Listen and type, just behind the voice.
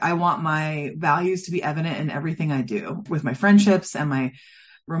I want my values to be evident in everything I do with my friendships and my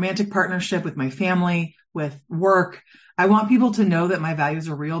romantic partnership, with my family, with work. I want people to know that my values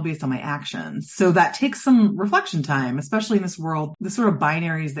are real based on my actions. So that takes some reflection time, especially in this world. The sort of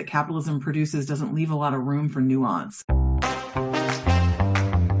binaries that capitalism produces doesn't leave a lot of room for nuance.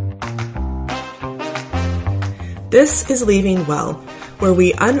 This is Leaving Well, where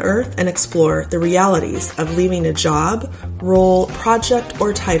we unearth and explore the realities of leaving a job, role, project,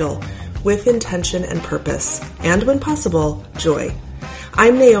 or title with intention and purpose, and when possible, joy.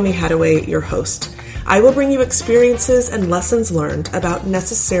 I'm Naomi Hadaway, your host. I will bring you experiences and lessons learned about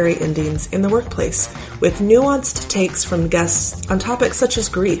necessary endings in the workplace, with nuanced takes from guests on topics such as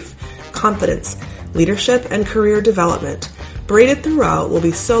grief, confidence, leadership, and career development. Braided throughout will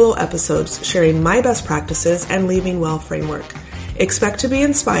be solo episodes sharing my best practices and Leaving Well framework. Expect to be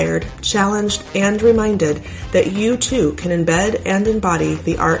inspired, challenged, and reminded that you too can embed and embody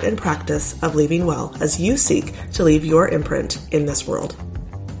the art and practice of leaving well as you seek to leave your imprint in this world.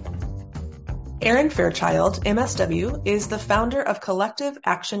 Erin Fairchild, MSW, is the founder of Collective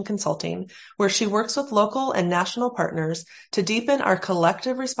Action Consulting, where she works with local and national partners to deepen our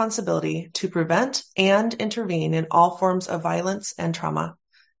collective responsibility to prevent and intervene in all forms of violence and trauma.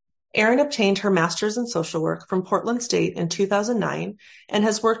 Erin obtained her master's in social work from Portland State in 2009 and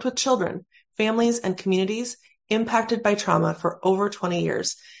has worked with children, families, and communities impacted by trauma for over 20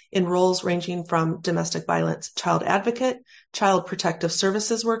 years in roles ranging from domestic violence child advocate, child protective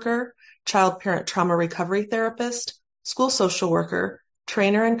services worker, child parent trauma recovery therapist, school social worker,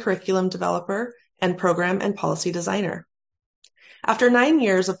 trainer and curriculum developer, and program and policy designer. After 9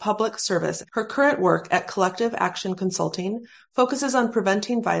 years of public service, her current work at Collective Action Consulting focuses on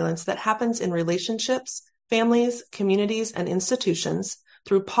preventing violence that happens in relationships, families, communities, and institutions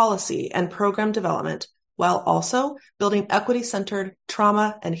through policy and program development, while also building equity-centered,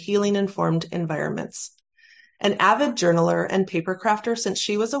 trauma and healing-informed environments. An avid journaler and paper crafter since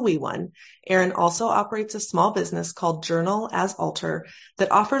she was a wee one, Erin also operates a small business called Journal as Altar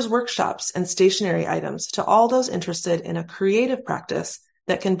that offers workshops and stationery items to all those interested in a creative practice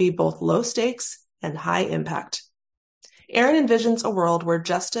that can be both low stakes and high impact. Erin envisions a world where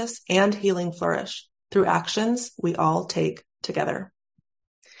justice and healing flourish through actions we all take together.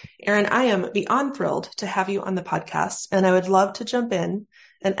 Erin, I am beyond thrilled to have you on the podcast, and I would love to jump in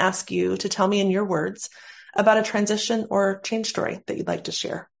and ask you to tell me in your words about a transition or change story that you'd like to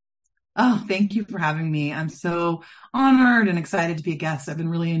share. Oh, thank you for having me. I'm so honored and excited to be a guest. I've been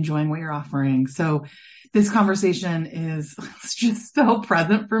really enjoying what you're offering. So this conversation is just so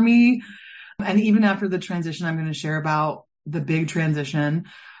present for me. And even after the transition, I'm going to share about the big transition,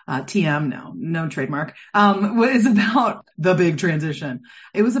 TM, no trademark, is about the big transition.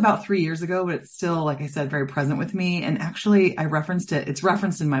 It was about 3 years ago, but it's still, like I said, very present with me. And actually I referenced it. It's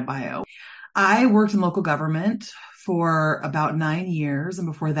referenced in my bio. I worked in local government for about 9 years, and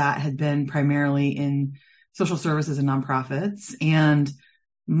before that had been primarily in social services and nonprofits. And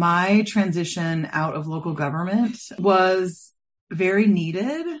my transition out of local government was very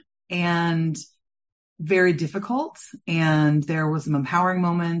needed and very difficult. And there were some empowering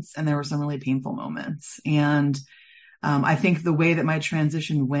moments and there were some really painful moments. And I think the way that my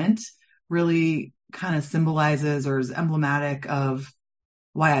transition went really kind of symbolizes or is emblematic of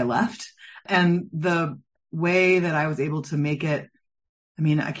why I left. And the way that I was able to make it, I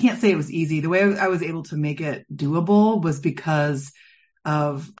mean, I can't say it was easy. The way I was able to make it doable was because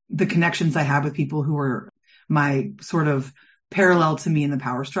of the connections I had with people who were my sort of parallel to me in the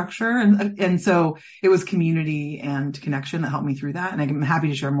power structure. And so it was community and connection that helped me through that. And I'm happy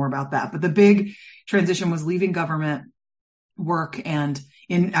to share more about that. But the big transition was leaving government work, and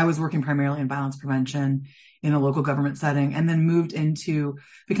I was working primarily in violence prevention in a local government setting, and then moved into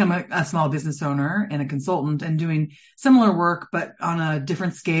become a small business owner and a consultant and doing similar work, but on a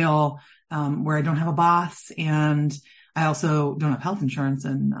different scale, where I don't have a boss. And I also don't have health insurance.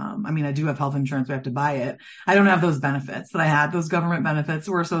 And, I do have health insurance, but I have to buy it. I don't have those benefits that I had. Those government benefits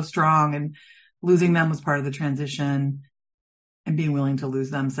were so strong, and losing them was part of the transition, and being willing to lose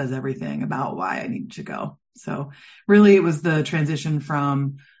them says everything about why I needed to go. So really it was the transition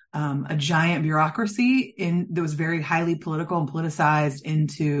from a giant bureaucracy that was very highly political and politicized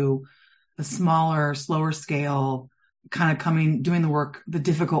into a smaller, slower scale, kind of doing the work, the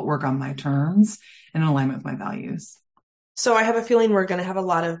difficult work on my terms and in alignment with my values. So I have a feeling we're going to have a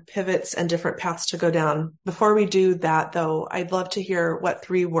lot of pivots and different paths to go down. Before we do that, though, I'd love to hear what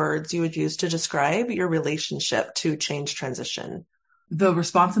 3 words you would use to describe your relationship to change transition. The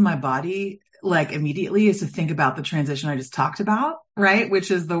response in my body, like immediately, is to think about the transition I just talked about, right?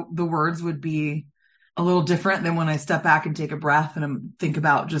 Which is the words would be a little different than when I step back and take a breath and think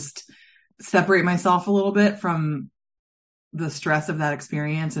about just separate myself a little bit from the stress of that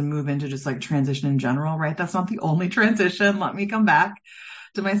experience and move into just like transition in general, right? That's not the only transition. Let me come back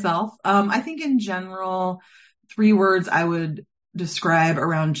to myself. I think in general, 3 words I would describe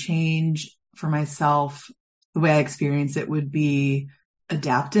around change for myself, the way I experience it would be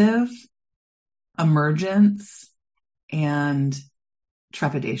adaptive, emergence, and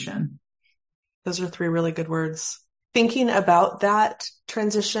trepidation. Those are 3 really good words. Thinking about that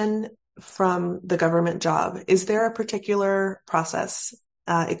transition from the government job, is there a particular process?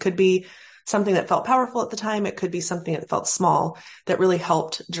 It could be something that felt powerful at the time. It could be something that felt small that really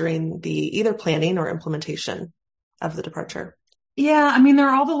helped during the either planning or implementation of the departure. Yeah, I mean, there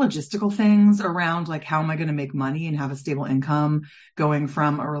are all the logistical things around like, how am I going to make money and have a stable income, going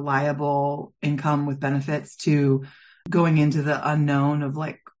from a reliable income with benefits to going into the unknown of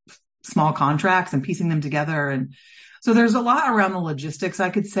like small contracts and piecing them together. And so there's a lot around the logistics, I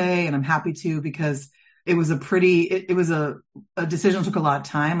could say, and I'm happy to, because it was a decision that took a lot of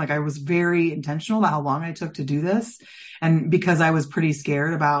time. Like I was very intentional about how long I took to do this. And because I was pretty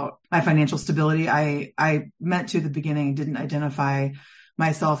scared about my financial stability, I meant to at the beginning, didn't identify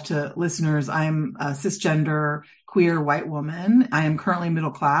myself to listeners. I'm a cisgender, queer, white woman. I am currently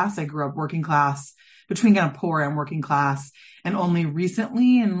middle class. I grew up working class, between kind of poor and working class. And only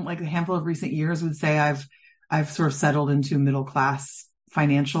recently, in like a handful of recent years, would say I've sort of settled into middle class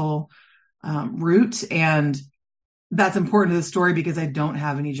financial route. And that's important to the story because I don't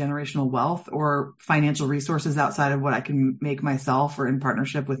have any generational wealth or financial resources outside of what I can make myself or in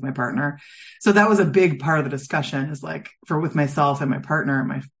partnership with my partner. So that was a big part of the discussion, is like with myself and my partner and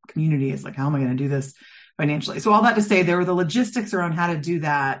my community, is like, how am I going to do this financially? So all that to say, there were the logistics around how to do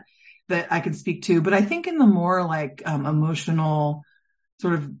that I can speak to. But I think in the more like emotional,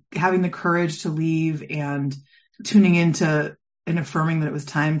 sort of having the courage to leave and tuning into and affirming that it was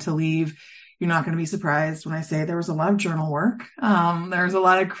time to leave, you're not going to be surprised when I say there was a lot of journal work. There's a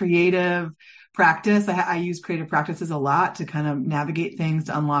lot of creative practice. I use creative practices a lot to kind of navigate things,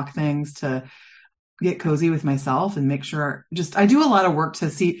 to unlock things, to get cozy with myself and make sure I do a lot of work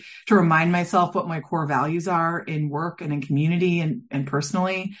to remind myself what my core values are in work and in community and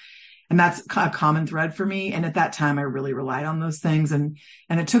personally. And that's a common thread for me. And at that time, I really relied on those things. And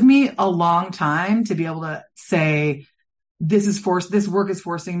it took me a long time to be able to say, this work is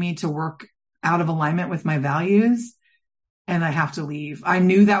forcing me to work out of alignment with my values, and I have to leave. I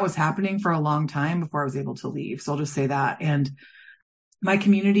knew that was happening for a long time before I was able to leave. So I'll just say that. And my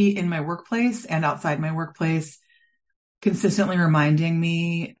community in my workplace and outside my workplace consistently reminding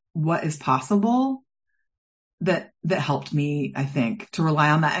me what is possible, that helped me, I think, to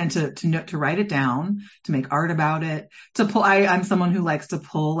rely on that and to write it down, to make art about it, to pull. I'm someone who likes to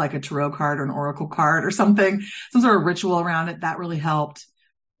pull like a tarot card or an oracle card or something, some sort of ritual around it. That really helped.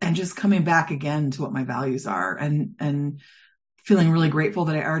 And just coming back again to what my values are and feeling really grateful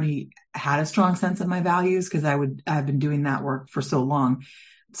that I already had a strong sense of my values, because I've been doing that work for so long.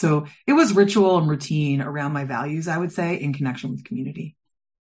 So it was ritual and routine around my values, I would say, in connection with community.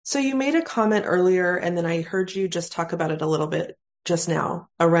 So you made a comment earlier, and then I heard you just talk about it a little bit just now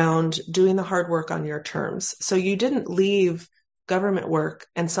around doing the hard work on your terms. So you didn't leave government work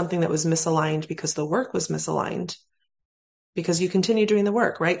and something that was misaligned because the work was misaligned, because you continue doing the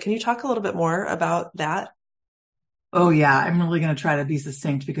work, right? Can you talk a little bit more about that? Oh yeah, I'm really going to try to be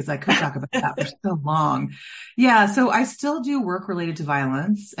succinct because I could talk about that for so long. Yeah, so I still do work related to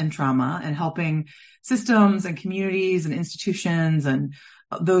violence and trauma and helping systems and communities and institutions and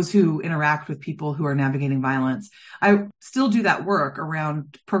those who interact with people who are navigating violence. I still do that work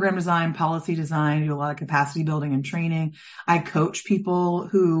around program design, policy design, do a lot of capacity building and training. I coach people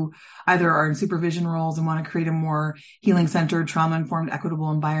who either are in supervision roles and want to create a more healing-centered, trauma-informed,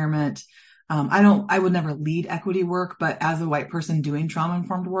 equitable environment. I would never lead equity work, but as a white person doing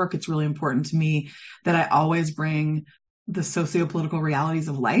trauma-informed work, it's really important to me that I always bring the socio-political realities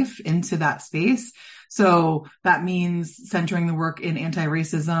of life into that space. So that means centering the work in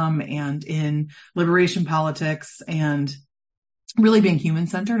anti-racism and in liberation politics and really being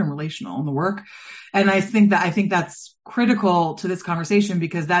human-centered and relational in the work. And I think that's critical to this conversation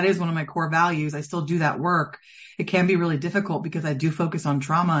because that is one of my core values. I still do that work. It can be really difficult because I do focus on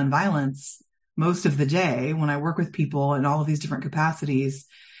trauma and violence most of the day when I work with people in all of these different capacities.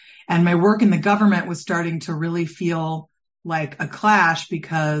 And my work in the government was starting to really feel like a clash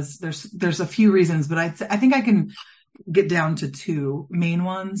because there's a few reasons, but I think I can get down to 2 main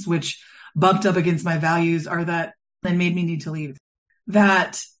ones, which bumped up against my values are that and made me need to leave.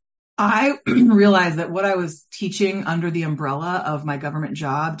 That I realized that what I was teaching under the umbrella of my government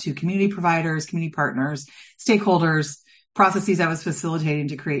job to community providers, community partners, stakeholders, processes I was facilitating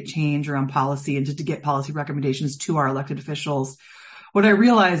to create change around policy and to get policy recommendations to our elected officials. What I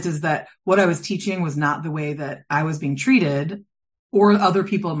realized is that what I was teaching was not the way that I was being treated or other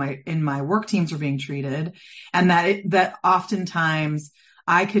people in my work teams were being treated. And that oftentimes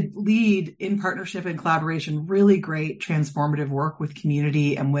I could lead in partnership and collaboration, really great transformative work with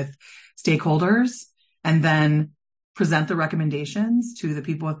community and with stakeholders, and then present the recommendations to the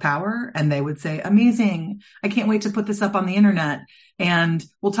people with power. And they would say, amazing. I can't wait to put this up on the internet. And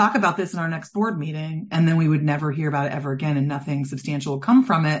we'll talk about this in our next board meeting. And then we would never hear about it ever again, and nothing substantial would come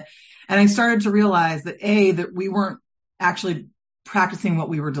from it. And I started to realize that we weren't actually practicing what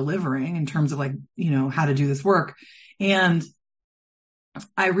we were delivering in terms of how to do this work. And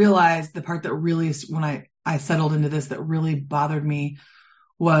I realized the part that really, when I settled into this, that really bothered me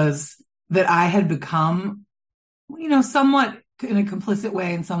was that I had become, somewhat in a complicit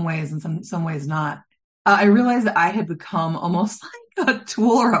way in some ways and some ways not. I realized that I had become almost like a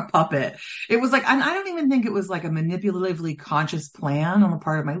tool or a puppet. It was like, and I don't even think it was like a manipulatively conscious plan on the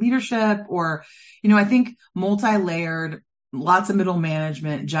part of my leadership or, I think multi-layered, lots of middle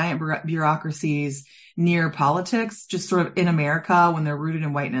management, giant bureaucracies near politics, just sort of in America when they're rooted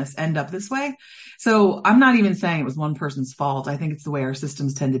in whiteness, end up this way. So I'm not even saying it was one person's fault. I think it's the way our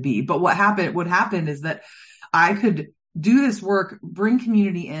systems tend to be. But what happened is that I could do this work, bring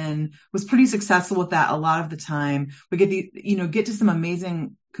community in, was pretty successful with that a lot of the time. We get to some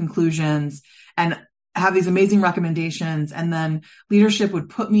amazing conclusions and have these amazing recommendations. And then leadership would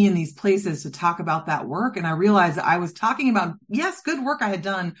put me in these places to talk about that work. And I realized that I was talking about, yes, good work I had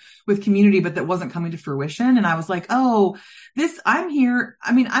done with community, but that wasn't coming to fruition. And I was like, I'm here.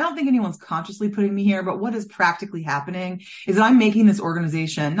 I mean, I don't think anyone's consciously putting me here, but what is practically happening is that I'm making this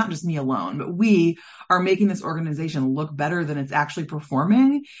organization, not just me alone, but we are making this organization look better than it's actually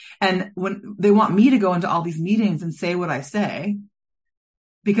performing. And when they want me to go into all these meetings and say what I say,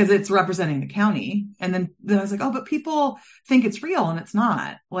 because it's representing the county. And then I was like, but people think it's real and it's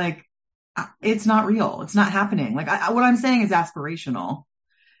not. Like, it's not real. It's not happening. Like what I'm saying is aspirational.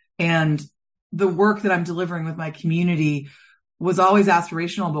 And the work that I'm delivering with my community was always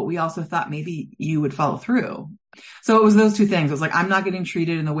aspirational, but we also thought maybe you would follow through. So it was those two things. It was like, I'm not getting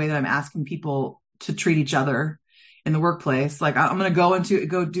treated in the way that I'm asking people to treat each other in the workplace. Like I'm going to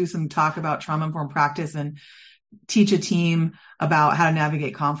go do some talk about trauma-informed practice and teach a team about how to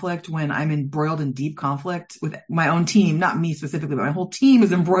navigate conflict when I'm embroiled in deep conflict with my own team, not me specifically, but my whole team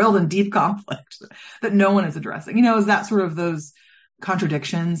is embroiled in deep conflict that no one is addressing. Is that sort of those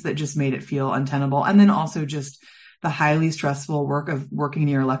contradictions that just made it feel untenable. And then also just the highly stressful work of working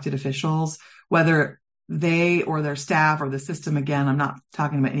near elected officials, whether they or their staff or the system. Again, I'm not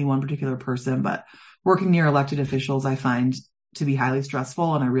talking about any one particular person, but working near elected officials, I find to be highly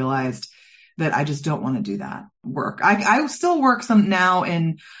stressful. And I realized that I just don't want to do that work. I still work on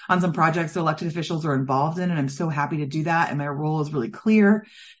some projects that elected officials are involved in, and I'm so happy to do that. And my role is really clear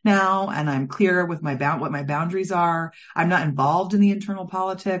now, and I'm clear with what my boundaries are. I'm not involved in the internal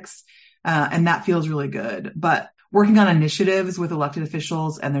politics, and that feels really good. But working on initiatives with elected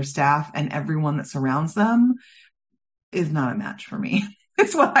officials and their staff and everyone that surrounds them is not a match for me.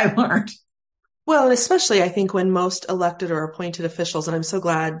 It's what I learned. Well, and especially I think when most elected or appointed officials, and I'm so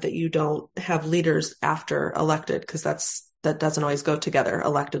glad that you don't have leaders after elected, because that doesn't always go together,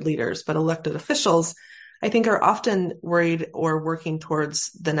 elected leaders, but elected officials, I think are often worried or working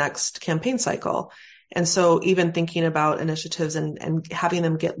towards the next campaign cycle. And so even thinking about initiatives and having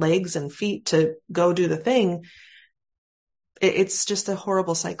them get legs and feet to go do the thing, it's just a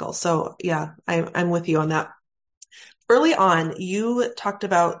horrible cycle. So yeah, I'm with you on that. Early on, you talked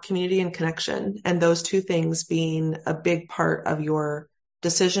about community and connection, and those two things being a big part of your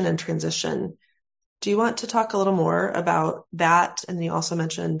decision and transition. Do you want to talk a little more about that? And you also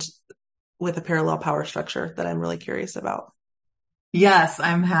mentioned with a parallel power structure that I'm really curious about. Yes,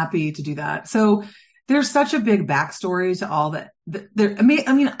 I'm happy to do that. So there's such a big backstory to all that.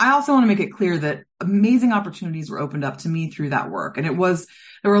 I also want to make it clear that amazing opportunities were opened up to me through that work. And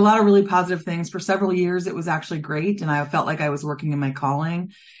there were a lot of really positive things. For several years, it was actually great. And I felt like I was working in my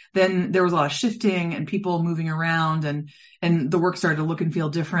calling. Then there was a lot of shifting and people moving around, and the work started to look and feel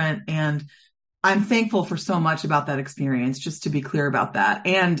different. And I'm thankful for so much about that experience, just to be clear about that.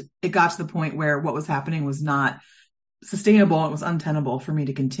 And it got to the point where what was happening was not sustainable. It was untenable for me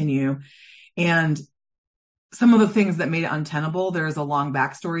to continue. And some of the things that made it untenable, there is a long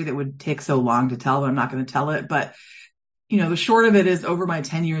backstory that would take so long to tell, but I'm not going to tell it. But, the short of it is, over my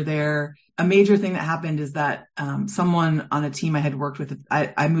tenure there, a major thing that happened is that someone on a team I had worked with,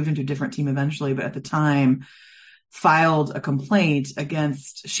 I moved into a different team eventually, but at the time filed a complaint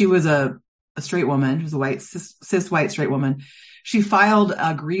against, she was a straight woman, she was a white, cis white straight woman. She filed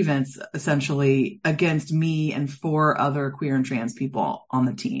a grievance essentially against me and 4 other queer and trans people on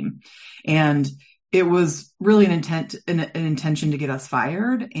the team. And it was really an intention to get us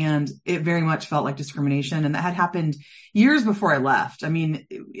fired. And it very much felt like discrimination. And that had happened years before I left. I mean,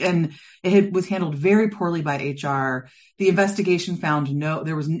 and it was handled very poorly by HR. The investigation found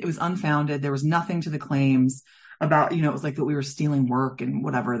it was unfounded. There was nothing to the claims about, it was like that we were stealing work and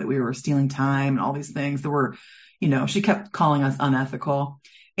whatever, that we were stealing time and all these things that were, she kept calling us unethical,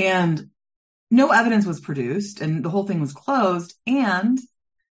 and no evidence was produced, and the whole thing was closed. And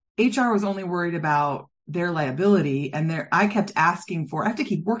HR was only worried about their liability. And I kept asking I have to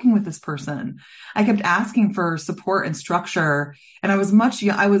keep working with this person. I kept asking for support and structure. And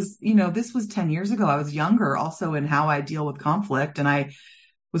this was 10 years ago. I was younger also in how I deal with conflict. And I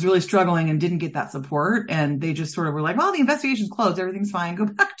was really struggling and didn't get that support. And they just sort of were like, well, the investigation's closed. Everything's fine. Go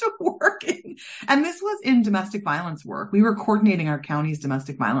back to work. And this was in domestic violence work. We were coordinating our county's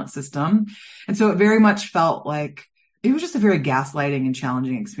domestic violence system. And so it very much felt like it was just a very gaslighting and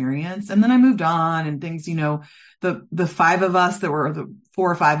challenging experience. And then I moved on, and things, the 5 of us that were, the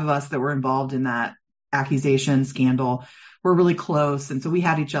 4 or 5 of us that were involved in that accusation scandal were really close. And so we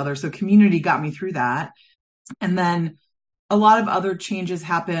had each other. So community got me through that. And then a lot of other changes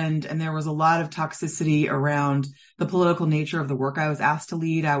happened, and there was a lot of toxicity around the political nature of the work I was asked to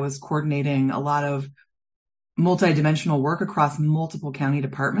lead. I was coordinating a lot of multidimensional work across multiple county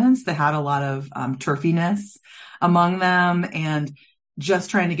departments that had a lot of turfiness among them, and just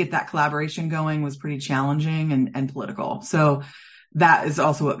trying to get that collaboration going was pretty challenging and political. So that is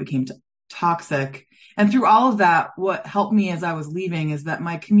also what became toxic. And through all of that, what helped me as I was leaving is that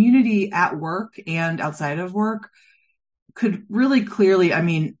my community at work and outside of work could really clearly,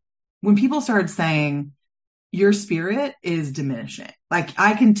 when people started saying your spirit is diminishing, like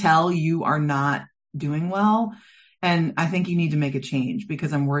I can tell you are not doing well, and I think you need to make a change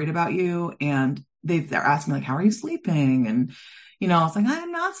because I'm worried about you. And they're asking me like, how are you sleeping? And, I was like,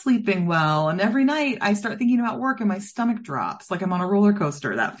 I'm not sleeping well. And every night I start thinking about work and my stomach drops, like I'm on a roller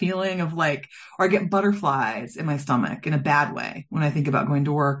coaster, that feeling of like, or I get butterflies in my stomach in a bad way when I think about going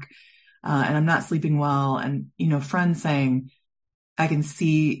to work. And I'm not sleeping well. And, friends saying, I can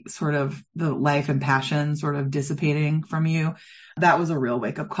see sort of the life and passion sort of dissipating from you. That was a real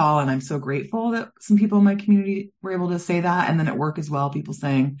wake up call. And I'm so grateful that some people in my community were able to say that. And then at work as well, people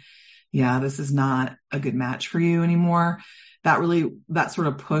saying, yeah, this is not a good match for you anymore. That sort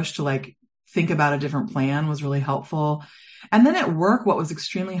of push to like think about a different plan was really helpful. And then at work, what was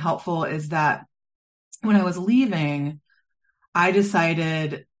extremely helpful is that when I was leaving, I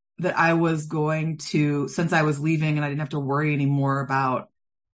decided that I was going to, since I was leaving and I didn't have to worry anymore about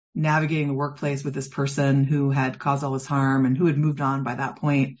navigating the workplace with this person who had caused all this harm and who had moved on by that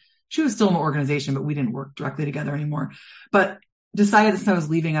point. She was still in the organization, but we didn't work directly together anymore. But decided that since I was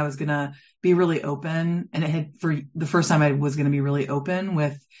leaving, I was going to be really open. And for the first time, I was going to be really open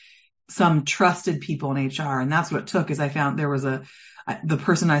with some trusted people in HR. And that's what it took, is I found there was the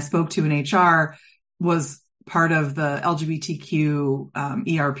person I spoke to in HR was part of the LGBTQ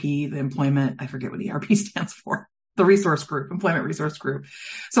ERP, the employment, I forget what ERP stands for, the resource group, employment resource group.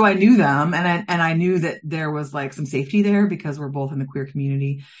 So I knew them, and I knew that there was like some safety there because we're both in the queer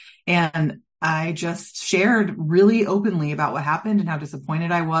community. And I just shared really openly about what happened and how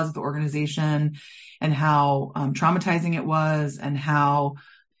disappointed I was with the organization and how traumatizing it was and how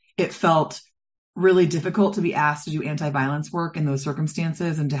it felt really difficult to be asked to do anti-violence work in those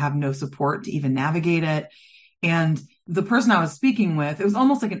circumstances and to have no support to even navigate it. And the person I was speaking with, it was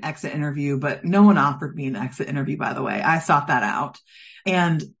almost like an exit interview, but no one offered me an exit interview, by the way. I sought that out.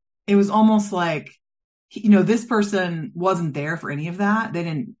 And it was almost like, this person wasn't there for any of that.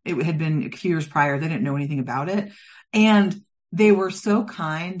 It had been a few years prior. They didn't know anything about it. And they were so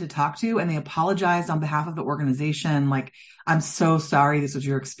kind to talk to, and they apologized on behalf of the organization. Like, I'm so sorry this was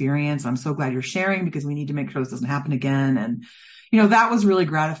your experience. I'm so glad you're sharing because we need to make sure this doesn't happen again. And, that was really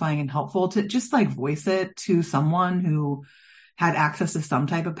gratifying and helpful to just like voice it to someone who had access to some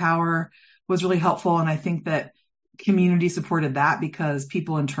type of power was really helpful. And I think that community supported that because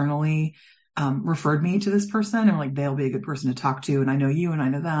people internally referred me to this person and were like, they'll be a good person to talk to. And I know you and I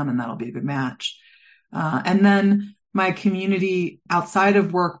know them, and that'll be a good match. And then my community outside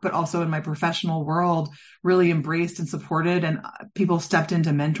of work, but also in my professional world, really embraced and supported, and people stepped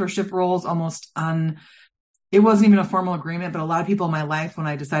into mentorship roles almost it wasn't even a formal agreement, but a lot of people in my life, when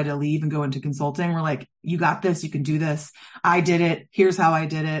I decided to leave and go into consulting, were like, you got this, you can do this. I did it. Here's how I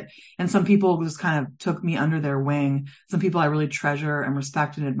did it. And some people just kind of took me under their wing. Some people I really treasure and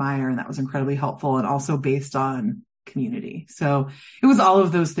respect and admire. And that was incredibly helpful, and also based on community. So it was all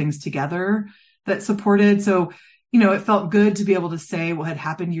of those things together that supported. So, it felt good to be able to say what had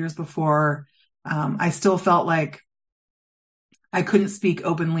happened years before. I still felt like I couldn't speak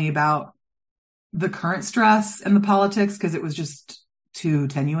openly about the current stress and the politics because it was just too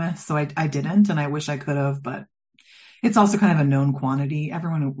tenuous. So I didn't, and I wish I could have, but it's also kind of a known quantity.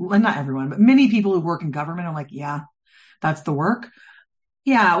 Not everyone, but many people who work in government are like, yeah, that's the work.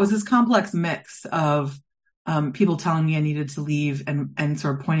 Yeah, it was this complex mix of people telling me I needed to leave and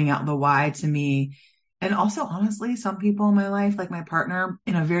sort of pointing out the why to me. And also, honestly, some people in my life, like my partner,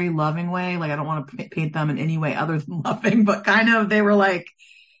 in a very loving way, like I don't want to paint them in any way other than loving, but kind of, they were like,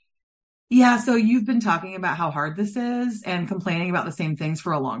 yeah, so you've been talking about how hard this is and complaining about the same things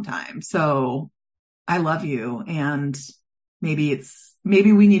for a long time. So I love you. And maybe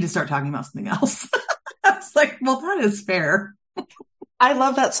we need to start talking about something else. I was like, well, that is fair. I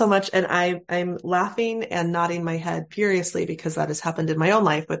love that so much. And I'm laughing and nodding my head furiously because that has happened in my own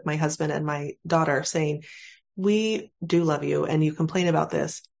life with my husband and my daughter, saying, we do love you and you complain about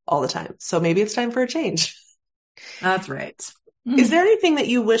this all the time. So maybe it's time for a change. That's right. Is there anything that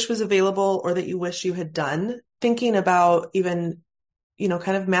you wish was available or that you wish you had done? Thinking about even,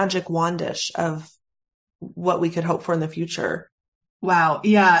 kind of magic wandish of what we could hope for in the future. Wow.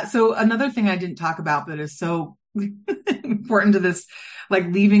 Yeah. So another thing I didn't talk about that is so important to this, like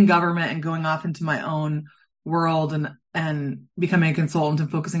leaving government and going off into my own world and becoming a consultant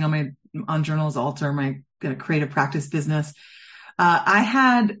and focusing on Journal as Alter, my creative practice business. I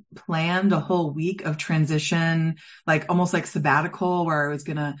had planned a whole week of transition, like almost like sabbatical, where I was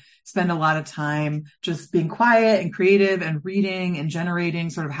going to spend a lot of time just being quiet and creative and reading and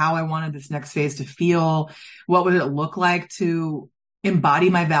generating sort of how I wanted this next phase to feel. What would it look like to embody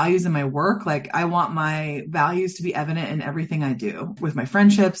my values in my work? Like I want my values to be evident in everything I do, with my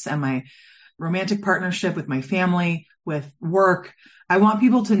friendships and my romantic partnership, with my family, with work. I want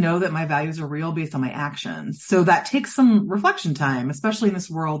people to know that my values are real based on my actions. So that takes some reflection time, especially in this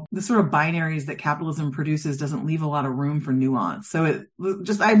world. The sort of binaries that capitalism produces doesn't leave a lot of room for nuance. So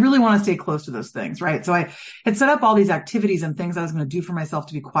I really want to stay close to those things, right? So I had set up all these activities and things I was going to do for myself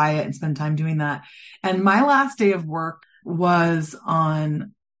to be quiet and spend time doing that. And my last day of work was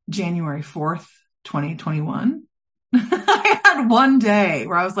on January 4th, 2021. I had one day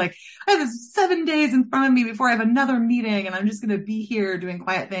where I was like, I have 7 days in front of me before I have another meeting and I'm just going to be here doing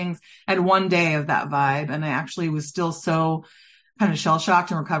quiet things. I had one day of that vibe. And I actually was still so kind of shell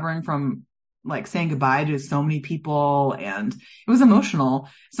shocked and recovering from like saying goodbye to so many people. And it was emotional.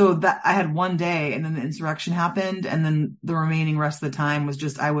 So that I had one day, and then the insurrection happened. And then the remaining rest of the time was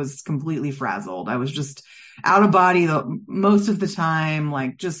just, I was completely frazzled. I was just out of body most of the time,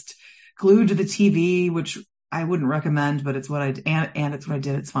 like just glued to the TV, which I wouldn't recommend, but it's what I did, and it's what I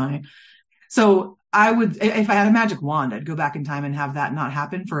did. It's fine. So I would, if I had a magic wand, I'd go back in time and have that not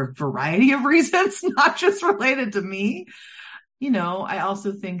happen for a variety of reasons, not just related to me. I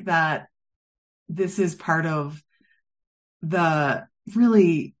also think that this is part of the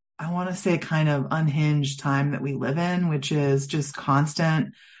really, I want to say, kind of unhinged time that we live in, which is just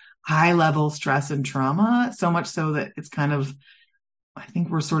constant high level stress and trauma. So much so that it's kind of, I think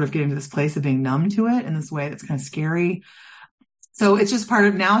we're sort of getting to this place of being numb to it in this way that's kind of scary. So it's just part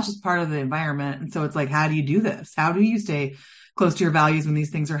of the environment. And so it's like, how do you do this? How do you stay close to your values when these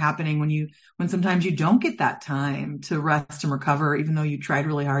things are happening, when sometimes you don't get that time to rest and recover, even though you tried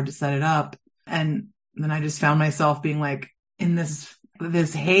really hard to set it up. And then I just found myself being like in this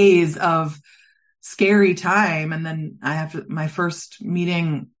haze of scary time. And then my first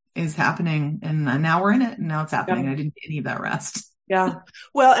meeting is happening, and now we're in it, and now it's happening. Yeah. I didn't get any of that rest. Yeah.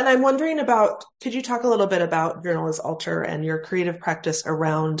 Well, and I'm wondering could you talk a little bit about Journal as Alter and your creative practice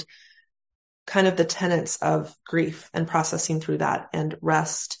around kind of the tenets of grief and processing through that and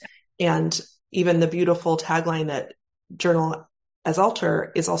rest, and even the beautiful tagline that Journal as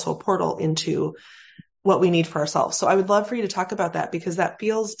Alter is also a portal into what we need for ourselves. So I would love for you to talk about that, because that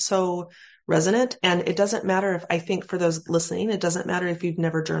feels so resonant. And it doesn't matter if, I think for those listening, it doesn't matter if you've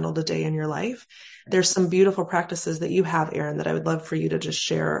never journaled a day in your life. There's some beautiful practices that you have, Erin, that I would love for you to just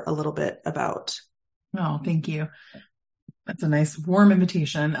share a little bit about. Oh, thank you. That's a nice warm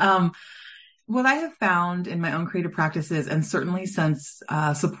invitation. What I have found in my own creative practices, and certainly since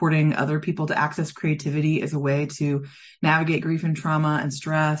supporting other people to access creativity as a way to navigate grief and trauma and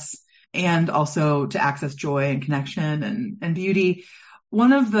stress, and also to access joy and connection and beauty,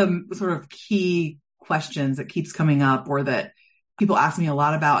 one of the sort of key questions that keeps coming up or that people ask me a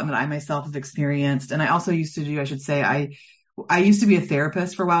lot about and that I myself have experienced. And I also used to do, I should say, I used to be a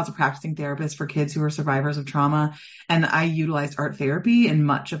therapist for a while. I was a practicing therapist for kids who are survivors of trauma. And I utilized art therapy in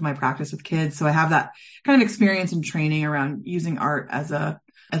much of my practice with kids. So I have that kind of experience and training around using art as a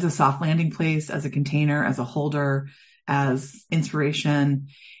soft landing place, as a container, as a holder, as inspiration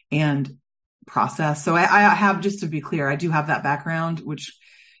and process. So I have, just to be clear, I do have that background, which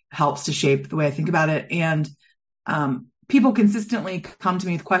helps to shape the way I think about it. And people consistently come to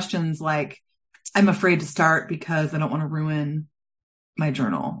me with questions like, I'm afraid to start because I don't want to ruin my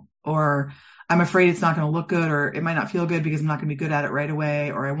journal, or I'm afraid it's not going to look good, or it might not feel good because I'm not going to be good at it right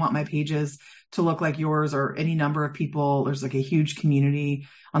away, or I want my pages to look like yours or any number of people. There's like a huge community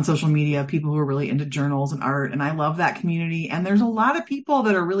on social media, people who are really into journals and art. And I love that community. And there's a lot of people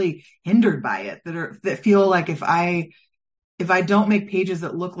that are really hindered by it, that feel like if I don't make pages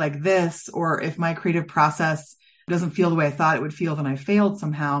that look like this, or if my creative process doesn't feel the way I thought it would feel, then I failed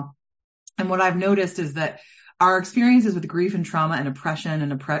somehow. And what I've noticed is that our experiences with grief and trauma and oppression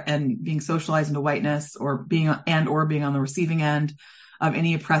and being socialized into whiteness, or being on the receiving end of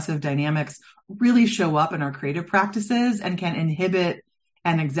any oppressive dynamics, really show up in our creative practices and can inhibit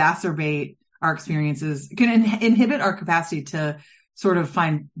and exacerbate our experiences, can inhibit our capacity to sort of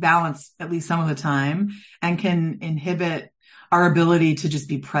find balance, at least some of the time, and can inhibit our ability to just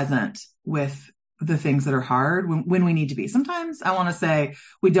be present with the things that are hard when we need to be. Sometimes I want to say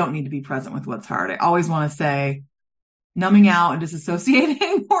we don't need to be present with what's hard. I always want to say numbing out and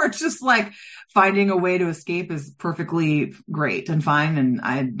disassociating, or just like finding a way to escape is perfectly great and fine. And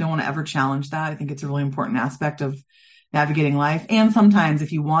I don't want to ever challenge that. I think it's a really important aspect of navigating life. And sometimes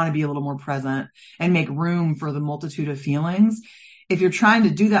if you want to be a little more present and make room for the multitude of feelings, if you're trying to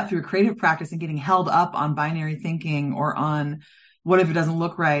do that through a creative practice and getting held up on binary thinking or on what if it doesn't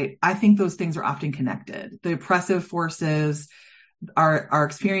look right, I think those things are often connected. The oppressive forces, our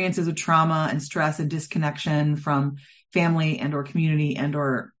experiences of trauma and stress and disconnection from family and or community and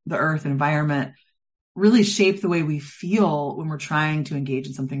or the earth and environment really shape the way we feel when we're trying to engage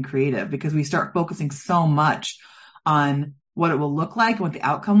in something creative, because we start focusing so much on what it will look like and what the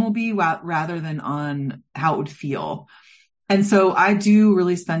outcome will be rather than on how it would feel. And so I do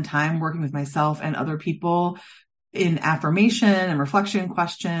really spend time working with myself and other people in affirmation and reflection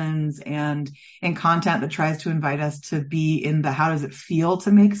questions and in content that tries to invite us to be in the, how does it feel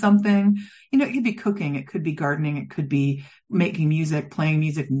to make something? You know, it could be cooking, it could be gardening, it could be making music, playing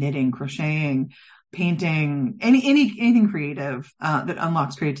music, knitting, crocheting, painting, anything creative, that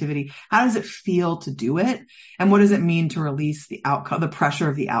unlocks creativity. How does it feel to do it? And what does it mean to release the outcome, the pressure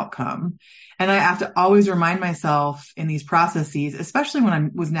of the outcome? And I have to always remind myself in these processes, especially when I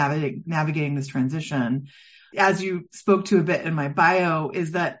was navigating this transition, as you spoke to a bit in my bio,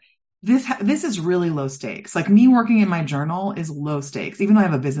 is that this is really low stakes. Like me working in my journal is low stakes, even though I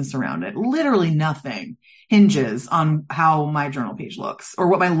have a business around it. Literally nothing hinges on how my journal page looks or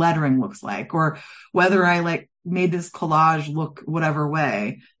what my lettering looks like or whether I like made this collage look whatever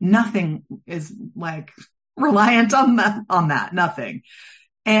way. Nothing is like reliant on that, nothing.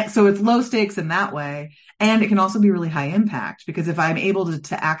 And so it's low stakes in that way. And it can also be really high impact, because if I'm able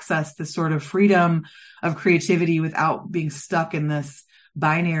to access this sort of freedom of creativity without being stuck in this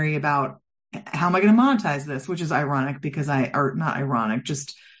binary about how am I going to monetize this, which is ironic because not ironic,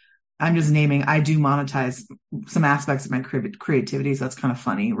 I'm just naming, I do monetize some aspects of my creativity. So that's kind of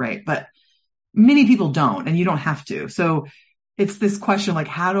funny, right? But many people don't, and you don't have to. So it's this question, like,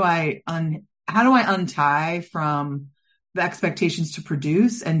 how do I untie from the expectations to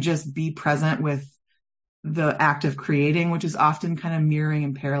produce and just be present with the act of creating, which is often kind of mirroring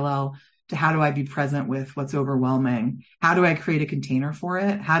in parallel to how do I be present with what's overwhelming? How do I create a container for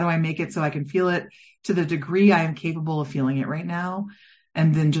it? How do I make it so I can feel it to the degree I am capable of feeling it right now?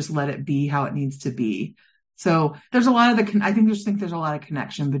 And then just let it be how it needs to be. So there's a lot of I think there's a lot of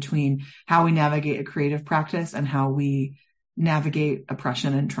connection between how we navigate a creative practice and how we navigate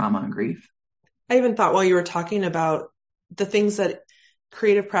oppression and trauma and grief. I even thought while you were talking about the things that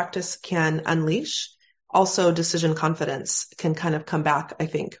creative practice can unleash, also decision confidence can kind of come back, I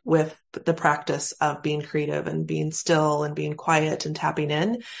think, with the practice of being creative and being still and being quiet and tapping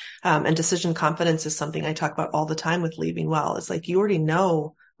in. And decision confidence is something I talk about all the time with Leaving Well. It's like, you already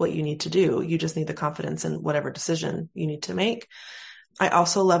know what you need to do. You just need the confidence in whatever decision you need to make. I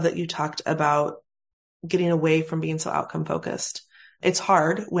also love that you talked about getting away from being so outcome focused. It's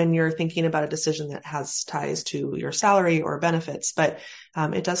hard when you're thinking about a decision that has ties to your salary or benefits, but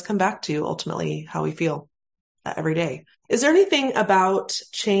it does come back to ultimately how we feel every day. Is there anything about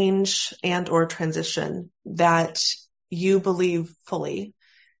change and or transition that you believe fully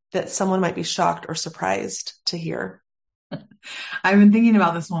that someone might be shocked or surprised to hear? I've been thinking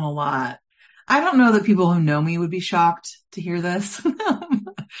about this one a lot. I don't know that people who know me would be shocked to hear this.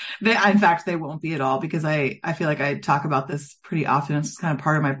 In fact, they won't be at all because I feel like I talk about this pretty often. It's kind of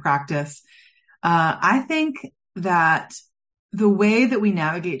part of my practice. I think that the way that we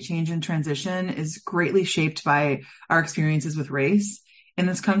navigate change and transition is greatly shaped by our experiences with race in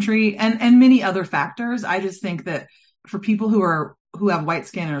this country and many other factors. I just think that for people who have white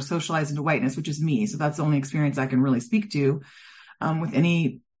skin and are socialized into whiteness, which is me, so that's the only experience I can really speak to with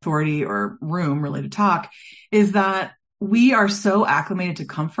any authority or room really to talk, is that we are so acclimated to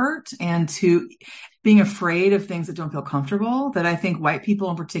comfort and to being afraid of things that don't feel comfortable that I think white people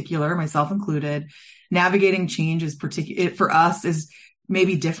in particular, myself included, navigating change is for us is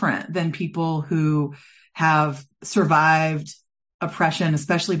maybe different than people who have survived oppression,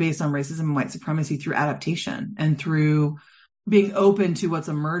 especially based on racism and white supremacy, through adaptation and through being open to what's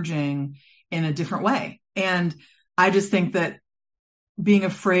emerging in a different way. And I just think that being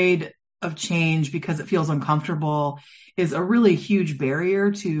afraid of change because it feels uncomfortable is a really huge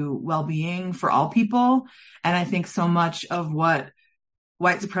barrier to well-being for all people. And I think so much of what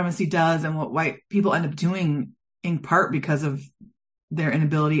white supremacy does and what white people end up doing, in part because of their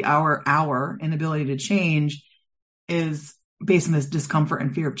inability, our inability to change, is based on this discomfort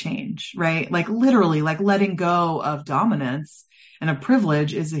and fear of change, right? Like literally, like letting go of dominance and a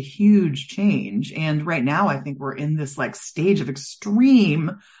privilege is a huge change. And right now, I think we're in this like stage of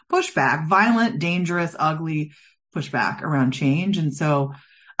extreme pushback, violent, dangerous, ugly pushback around change. And so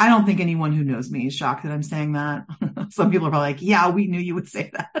I don't think anyone who knows me is shocked that I'm saying that. Some people are probably like, yeah, we knew you would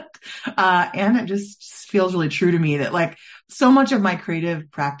say that. And it just feels really true to me that like so much of my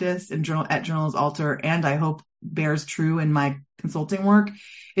creative practice at Journal's Altar, and I hope bears true in my consulting work,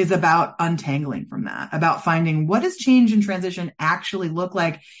 is about untangling from that, about finding what does change and transition actually look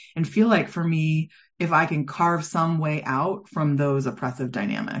like and feel like for me, if I can carve some way out from those oppressive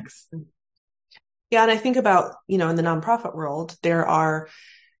dynamics. Yeah. And I think about, in the nonprofit world, there are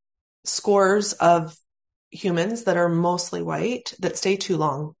scores of humans that are mostly white that stay too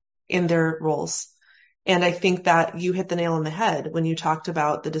long in their roles. And I think that you hit the nail on the head when you talked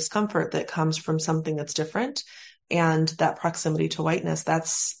about the discomfort that comes from something that's different and that proximity to whiteness.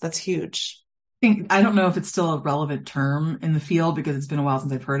 That's huge. I don't know if it's still a relevant term in the field because it's been a while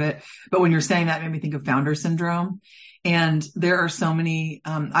since I've heard it, but when you're saying that, it made me think of founder syndrome. And there are so many,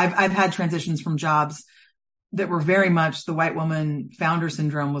 I've had transitions from jobs that were very much the white woman founder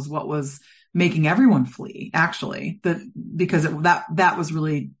syndrome was what was making everyone flee, actually, because that was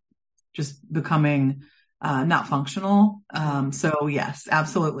really just becoming not functional. So yes,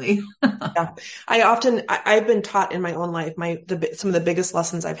 absolutely. Yeah. I've been taught in my own life, some of the biggest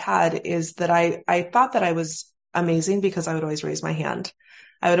lessons I've had is that I thought that I was amazing because I would always raise my hand.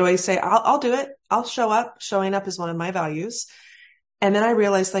 I would always say, I'll do it. I'll show up. Showing up is one of my values. And then I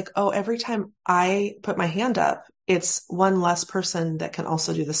realized every time I put my hand up, it's one less person that can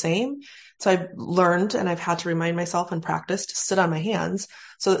also do the same. So I've learned and I've had to remind myself and practice to sit on my hands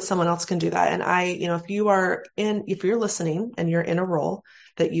so that someone else can do that. And if you're listening and you're in a role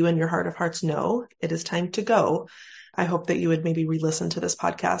that you in your heart of hearts know it is time to go, I hope that you would maybe re-listen to this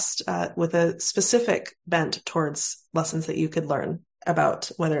podcast with a specific bent towards lessons that you could learn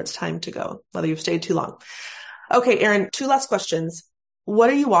about whether it's time to go, whether you've stayed too long. Okay, Erin, 2 last questions.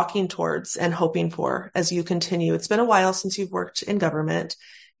 What are you walking towards and hoping for as you continue? It's been a while since you've worked in government.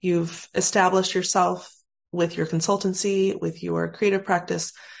 You've established yourself with your consultancy, with your creative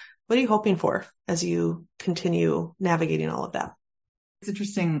practice. What are you hoping for as you continue navigating all of that? It's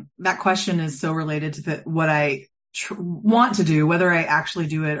interesting. That question is so related to what I want to do, whether I actually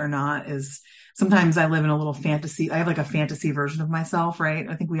do it or not. Is sometimes I live in a little fantasy. I have like a fantasy version of myself, right?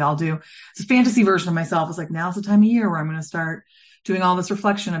 I think we all do. This fantasy version of myself is like, now's the time of year where I'm going to start doing all this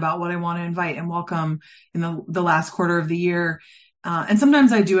reflection about what I want to invite and welcome in the last quarter of the year. And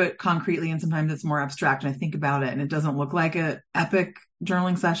sometimes I do it concretely and sometimes it's more abstract and I think about it and it doesn't look like an epic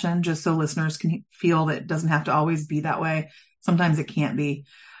journaling session, just so listeners can feel that it doesn't have to always be that way. Sometimes it can't be.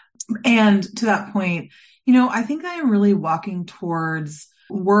 And to that point, I think I am really walking towards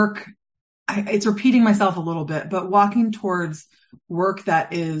work. It's repeating myself a little bit, but walking towards work that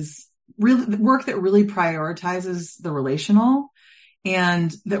really prioritizes the relational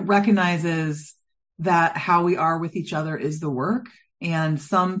and that recognizes that how we are with each other is the work. And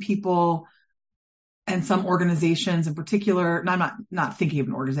some people and some organizations in particular, and I'm not thinking of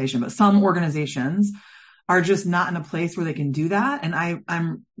an organization, but some organizations are just not in a place where they can do that. And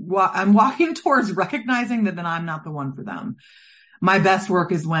I'm walking towards recognizing that then I'm not the one for them. My best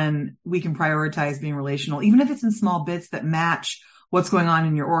work is when we can prioritize being relational, even if it's in small bits that match what's going on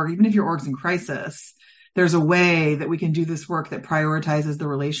in your org, even if your org's in crisis, there's a way that we can do this work that prioritizes the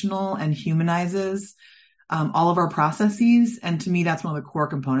relational and humanizes all of our processes. And to me, that's one of the core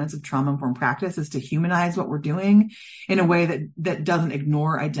components of trauma-informed practice, is to humanize what we're doing in a way that doesn't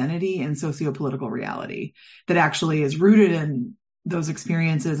ignore identity and sociopolitical reality, that actually is rooted in those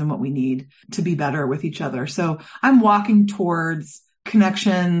experiences and what we need to be better with each other. So I'm walking towards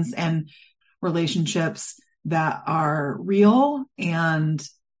connections and relationships that are real, and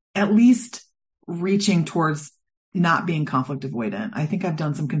at least reaching towards not being conflict avoidant. I think I've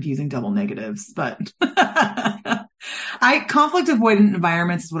done some confusing double negatives, but conflict avoidant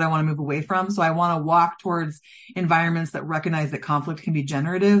environments is what I want to move away from. So I want to walk towards environments that recognize that conflict can be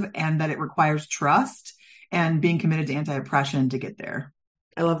generative and that it requires trust and being committed to anti-oppression to get there.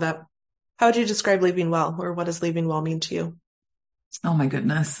 I love that. How would you describe leaving well, or what does leaving well mean to you? Oh my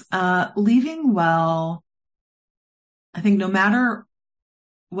goodness. Leaving well, I think no matter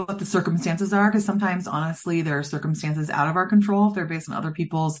what the circumstances are, because sometimes honestly, there are circumstances out of our control if they're based on other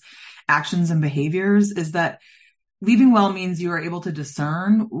people's actions and behaviors, is that leaving well means you are able to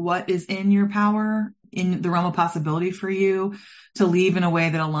discern what is in your power, in the realm of possibility for you to leave in a way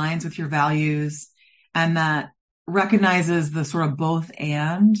that aligns with your values and that recognizes the sort of both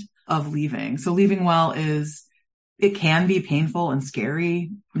and of leaving. So leaving well it can be painful and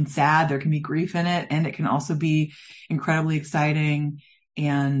scary and sad. There can be grief in it, and it can also be incredibly exciting.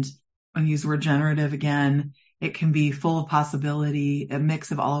 And when you use the word generative again, it can be full of possibility, a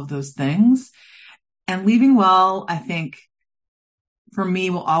mix of all of those things. And leaving well, I think for me,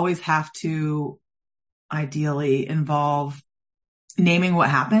 will always have to ideally involve naming what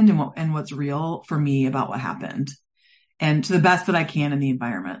happened and what's real for me about what happened, and to the best that I can in the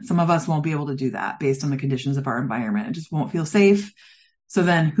environment. Some of us won't be able to do that based on the conditions of our environment. It just won't feel safe. So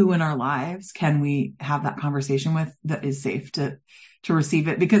then who in our lives can we have that conversation with that is safe to receive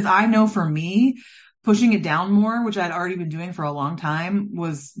it? Because I know for me, pushing it down more, which I'd already been doing for a long time,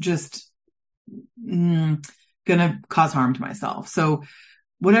 was just going to cause harm to myself. So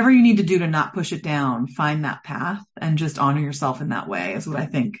whatever you need to do to not push it down, find that path and just honor yourself in that way is what I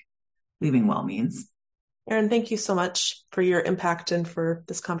think leaving well means. Erin, thank you so much for your impact and for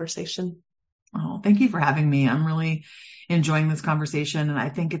this conversation. Oh, thank you for having me. I'm really enjoying this conversation. And I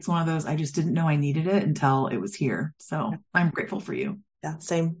think it's one of those, I just didn't know I needed it until it was here. So I'm grateful for you. Yeah,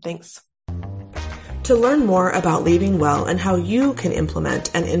 same. Thanks. To learn more about leaving well and how you can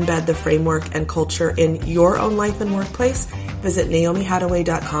implement and embed the framework and culture in your own life and workplace, visit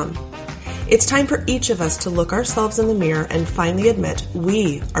naomihadaway.com. It's time for each of us to look ourselves in the mirror and finally admit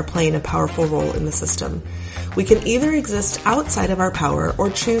we are playing a powerful role in the system. We can either exist outside of our power or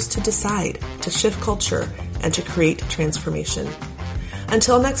choose to decide to shift culture and to create transformation.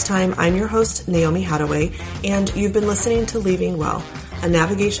 Until next time, I'm your host, Naomi Hadaway, and you've been listening to Leaving Well, a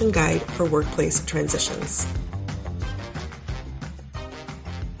navigation guide for workplace transitions.